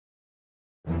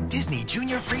Disney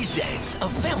Junior presents a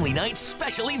Family Night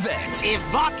special event. If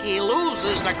Bucky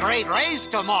loses the great race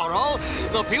tomorrow,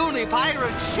 the puny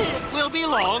pirate ship will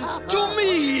belong to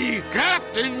me,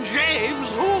 Captain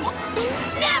James Hook.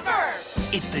 Never!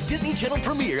 It's the Disney Channel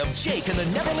premiere of Jake and the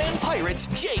Neverland Pirates,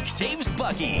 Jake Saves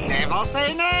Bucky. Never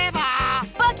say never.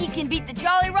 Bucky can beat the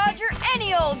Jolly Roger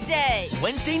any old day.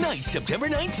 Wednesday night, September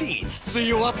 19th. See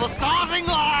you at the starting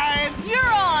line. You're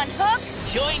on, Hook.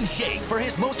 Join Jake for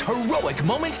his most heroic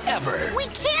moment ever. We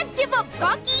can't give up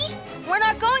Bucky. We're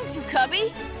not going to,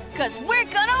 Cubby, because we're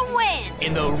gonna win.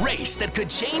 In the race that could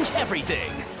change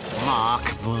everything.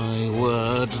 Mark my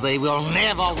words, they will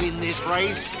never win this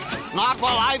race. Not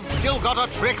while I've still got a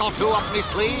trick or two up my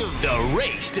sleeve. The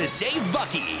race to save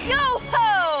Bucky.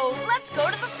 Yo-ho! Let's go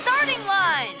to the starting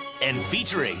line. And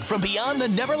featuring from beyond the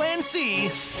Neverland Sea,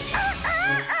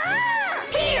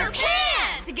 Peter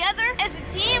Pan! Together, as a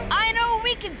team, I know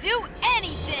we can do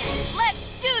anything.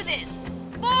 Let's do this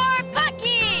for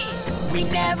Bucky! We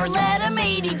never let a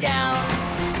matey down,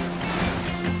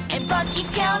 and Bucky's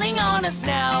counting on us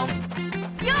now.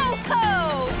 Yo-ho!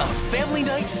 a Family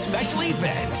Night special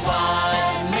event.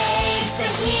 What makes a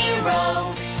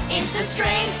hero? It's the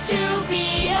strength to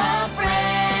be a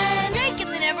friend. Jake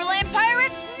and the Neverland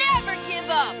Pirates never give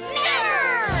up.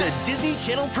 Never! The Disney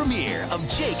Channel premiere of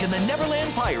Jake and the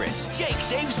Neverland Pirates, Jake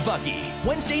Saves Bucky.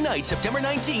 Wednesday night, September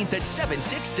 19th at 7,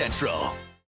 6 Central.